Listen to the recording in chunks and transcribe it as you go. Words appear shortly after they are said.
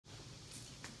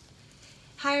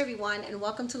Hi everyone and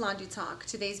welcome to Laundry Talk.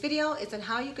 Today's video is on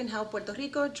how you can help Puerto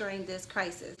Rico during this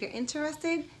crisis. If you're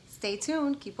interested, stay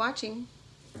tuned, keep watching.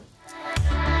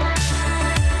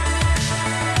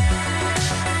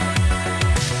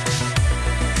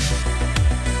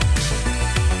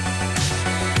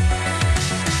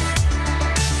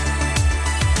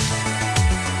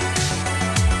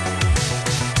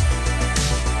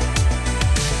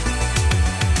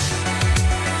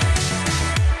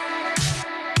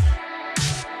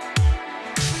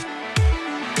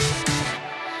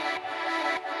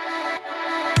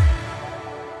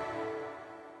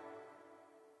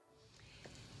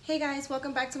 Hey guys,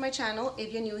 welcome back to my channel.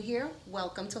 If you're new here,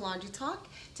 welcome to Laundry Talk.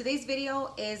 Today's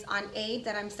video is on aid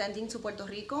that I'm sending to Puerto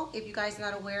Rico. If you guys are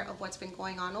not aware of what's been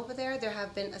going on over there, there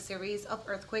have been a series of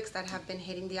earthquakes that have been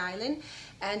hitting the island,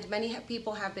 and many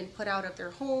people have been put out of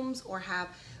their homes or have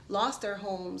lost their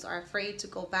homes, are afraid to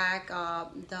go back.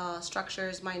 The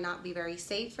structures might not be very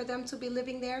safe for them to be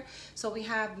living there. So we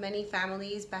have many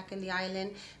families back in the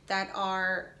island that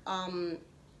are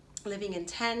living in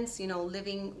tents,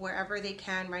 living wherever they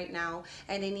can right now,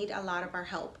 and they need a lot of our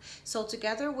help. So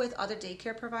together with other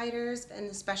daycare providers,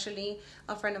 and especially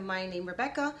a friend of mine named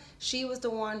Rebecca, she was the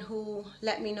one who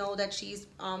let me know that she's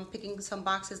picking some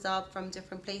boxes up from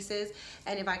different places,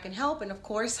 and if I can help. And of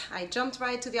course, I jumped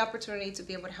right to the opportunity to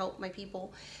be able to help my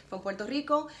people from Puerto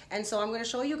Rico. And so I'm going to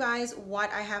show you guys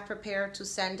what I have prepared to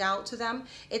send out to them.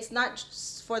 It's not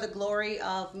just for the glory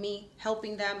of me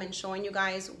helping them and showing you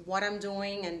guys what I'm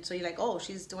doing, and so you're like, oh,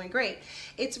 she's doing great.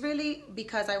 It's really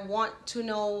because I want to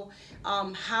know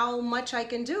how much I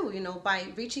can do, by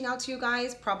reaching out to you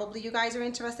guys. Probably you guys are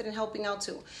interested in helping out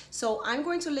too. So I'm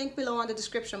going to link below on the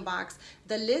description box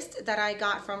the list that I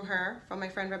got from her, from my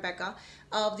friend Rebecca,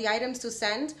 of the items to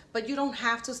send, but you don't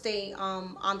have to stay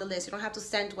on the list. You don't have to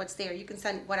send what's there. You can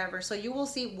send whatever. So you will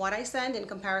see what I send in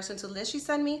comparison to the list she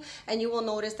sent me, and you will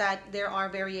notice that there are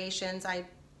variations. I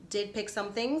did pick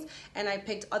some things, and I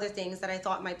picked other things that I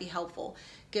thought might be helpful.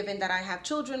 Given that I have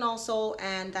children also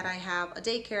and that I have a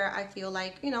daycare, I feel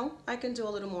like, I can do a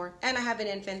little more. And I have an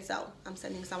infant, so I'm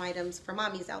sending some items for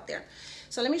mommies out there.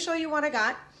 So let me show you what I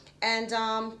got. And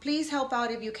please help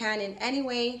out if you can in any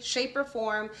way, shape, or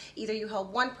form. Either you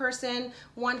help one person,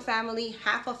 one family,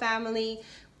 half a family,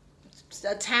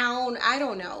 a town, I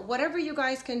don't know. Whatever you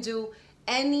guys can do,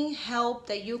 any help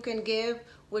that you can give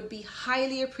would be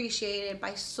highly appreciated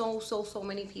by so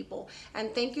many people.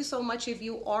 And thank you so much if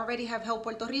you already have helped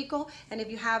Puerto Rico, and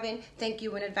if you haven't, thank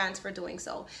you in advance for doing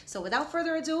so. So without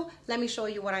further ado, let me show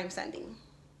you what I'm sending.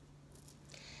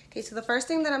 Okay, so the first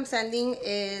thing that I'm sending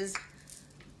is,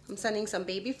 I'm sending some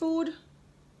baby food.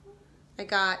 I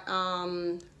got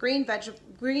green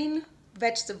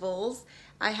vegetables.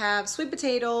 I have sweet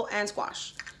potato and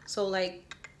squash. So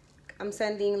like, I'm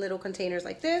sending little containers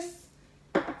like this.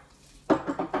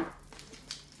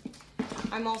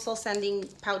 I'm also sending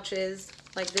pouches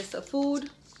like this of food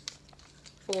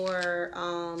for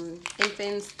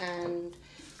infants and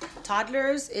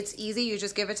toddlers. It's easy, you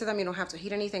just give it to them, you don't have to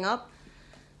heat anything up.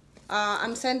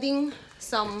 I'm sending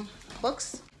some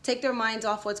books. Take their minds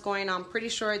off what's going on. Pretty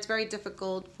sure it's very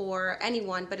difficult for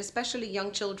anyone, but especially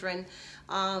young children,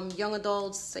 young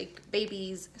adults, like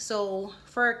babies. So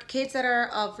for kids that are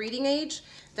of reading age,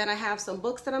 then I have some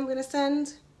books that I'm gonna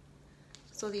send.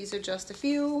 So these are just a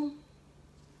few.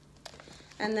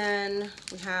 And then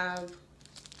we have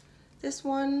this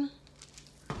one.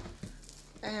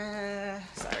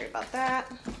 Sorry about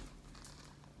that.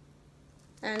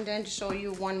 And then to show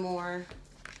you one more,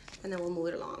 and then we'll move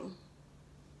it along.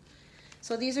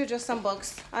 So these are just some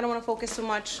books. I don't want to focus too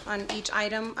much on each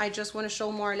item. I just want to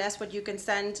show more or less what you can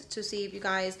send to see if you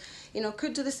guys,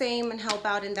 could do the same and help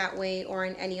out in that way, or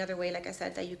in any other way, like I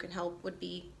said, that you can help would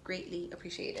be greatly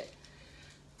appreciated.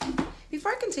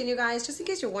 Before I continue, guys, just in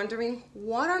case you're wondering,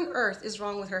 what on earth is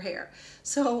wrong with her hair?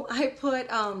 So I put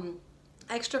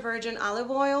extra virgin olive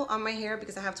oil on my hair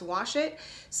because I have to wash it.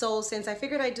 So since I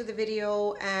figured I'd do the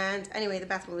video, and anyway, the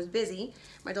bathroom was busy,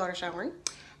 my daughter showering,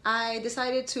 I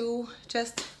decided to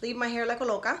just leave my hair like a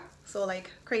loca, so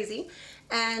like crazy,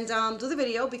 and do the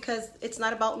video because it's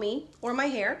not about me or my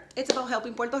hair. It's about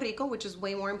helping Puerto Rico, which is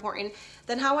way more important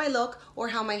than how I look or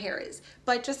how my hair is.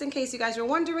 But just in case you guys are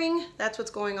wondering, that's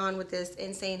what's going on with this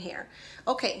insane hair.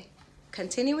 Okay,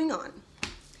 continuing on.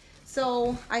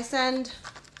 So I send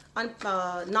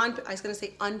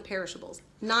non-perishables.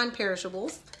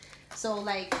 So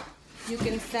like, you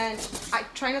can send, I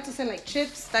try not to send like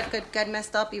chips that could get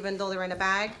messed up even though they're in a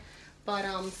bag, but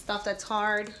stuff that's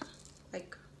hard,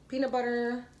 like peanut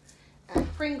butter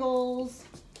and Pringles.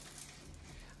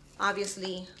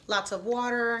 Obviously, lots of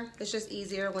water. It's just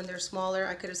easier when they're smaller.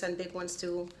 I could have sent big ones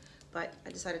too, but I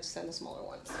decided to send the smaller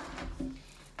ones.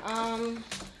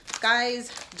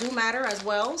 Guys do matter as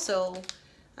well, so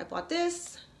I bought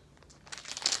this.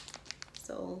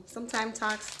 So some tank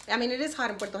tops. I mean, it is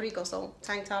hot in Puerto Rico, so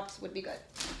tank tops would be good.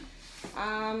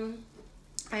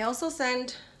 I also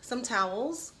send some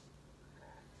towels.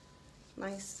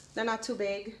 Nice. They're not too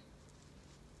big.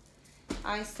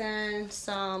 I send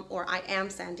some, or I am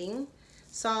sending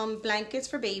some blankets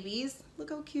for babies.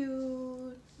 Look how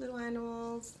cute, little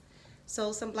animals.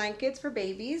 So some blankets for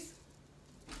babies.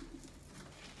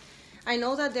 I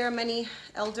know that there are many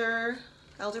elder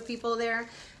people there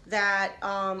that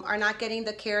are not getting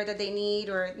the care that they need,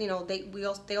 or you know,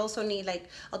 they also need like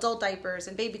adult diapers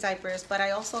and baby diapers. But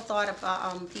I also thought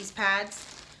about these pads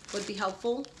would be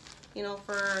helpful, you know,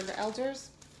 for the elders,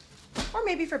 or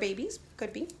maybe for babies,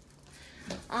 could be.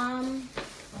 I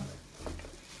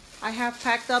have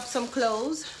packed up some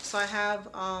clothes, so I have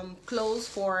clothes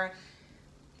for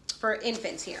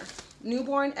infants here,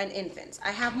 newborn and infants.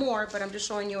 I have more, but I'm just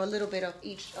showing you a little bit of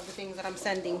each of the things that I'm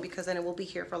sending, because then it will be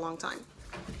here for a long time.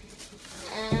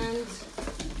 And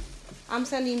I'm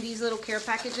sending these little care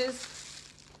packages.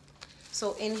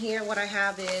 So in here, what I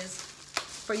have is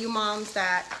for you moms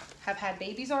that have had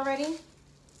babies already.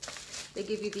 They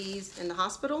give you these in the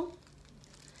hospital.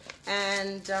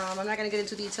 And I'm not gonna get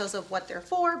into details of what they're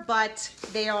for, but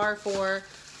they are for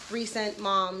recent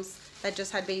moms that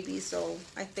just had babies, so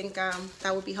I think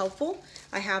that would be helpful.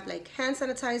 I have like hand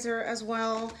sanitizer as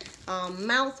well,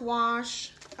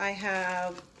 mouthwash. I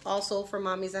have also for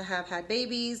mommies that have had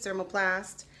babies,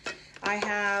 Thermoplast. I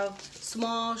have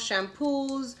small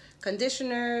shampoos,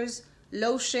 conditioners,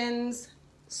 lotions,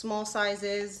 small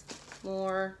sizes,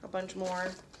 a bunch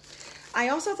more. I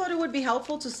also thought it would be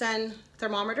helpful to send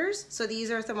thermometers. So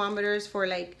these are thermometers for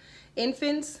like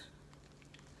infants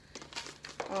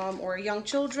or young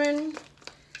children.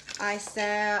 I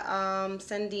said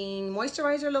sending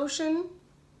moisturizer lotion.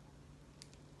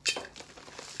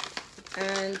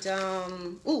 And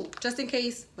just in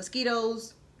case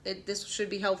mosquitoes, this should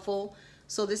be helpful.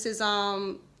 So this is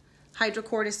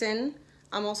hydrocortisone.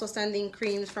 I'm also sending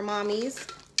creams for mommies.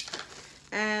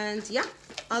 And yeah,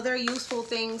 other useful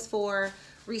things for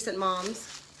recent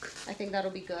moms. I think that'll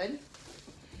be good.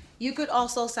 You could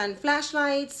also send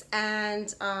flashlights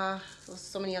and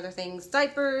so many other things.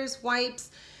 Diapers,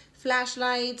 wipes,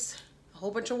 flashlights, a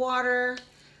whole bunch of water.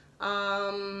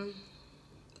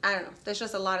 I don't know, there's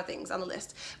just a lot of things on the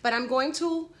list. But I'm going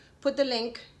to put the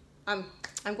link, I'm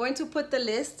going to put the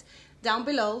list down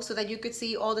below so that you could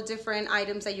see all the different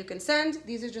items that you can send.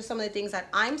 These are just some of the things that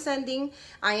I'm sending.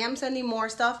 I am sending more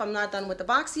stuff. I'm not done with the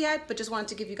box yet, but just wanted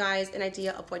to give you guys an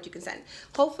idea of what you can send.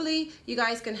 Hopefully you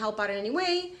guys can help out in any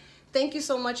way. Thank you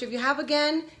so much if you have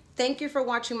again. Thank you for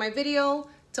watching my video.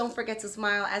 Don't forget to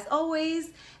smile as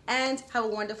always, and have a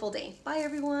wonderful day. Bye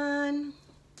everyone.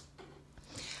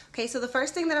 Okay, so the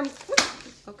first thing that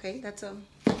that didn't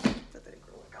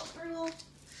work out very well.